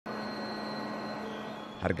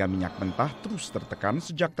Harga minyak mentah terus tertekan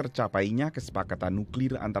sejak tercapainya kesepakatan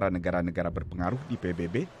nuklir antara negara-negara berpengaruh di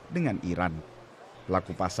PBB dengan Iran.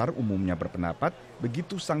 Pelaku pasar umumnya berpendapat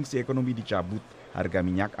begitu sanksi ekonomi dicabut, harga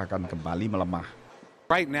minyak akan kembali melemah.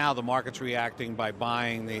 Right now, the market's reacting by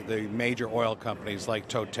buying the major oil companies like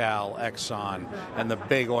Total, Exxon, and the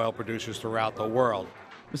big oil producers throughout the world.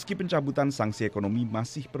 Meski pencabutan sanksi ekonomi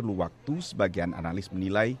masih perlu waktu, sebagian analis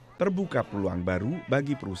menilai terbuka peluang baru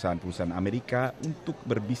bagi perusahaan-perusahaan Amerika untuk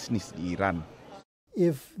berbisnis di Iran.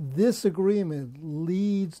 If this agreement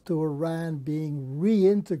leads to Iran being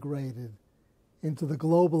reintegrated into the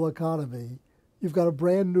global economy, you've got a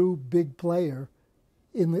brand new big player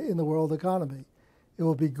in the world economy. It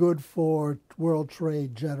will be good for world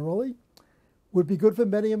trade generally, would be good for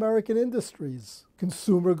many American industries,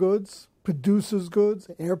 consumer goods, producers goods,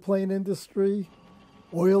 airplane industry,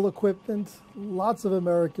 oil equipment, lots of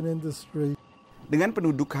American industry. Dengan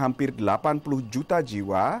penduduk hampir 80 juta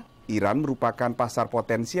jiwa, Iran merupakan pasar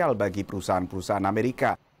potensial bagi perusahaan-perusahaan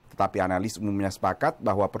Amerika. Tetapi analis umumnya sepakat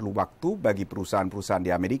bahwa perlu waktu bagi perusahaan-perusahaan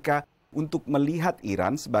di Amerika untuk melihat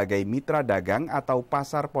Iran sebagai mitra dagang atau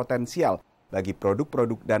pasar potensial bagi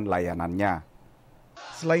produk-produk dan layanannya.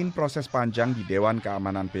 Selain proses panjang di Dewan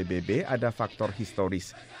Keamanan PBB, ada faktor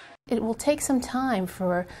historis. It will take some time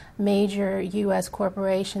for major U.S.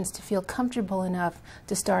 corporations to feel comfortable enough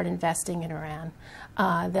to start investing in Iran.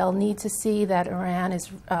 They'll need to see that Iran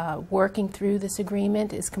is working through this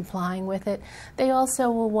agreement, is complying with it. They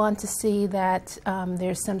also will want to see that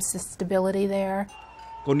there's some stability there.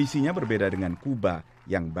 Kondisinya berbeda dengan Kuba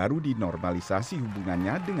yang baru dinormalisasi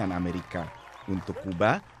hubungannya dengan Amerika. Untuk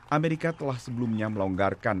Kuba, Amerika telah sebelumnya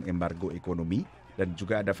melonggarkan embargo ekonomi dan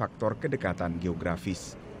juga ada faktor kedekatan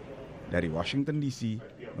geografis. Dari Washington DC,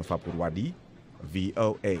 Nova Purwadi,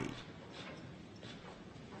 VOA.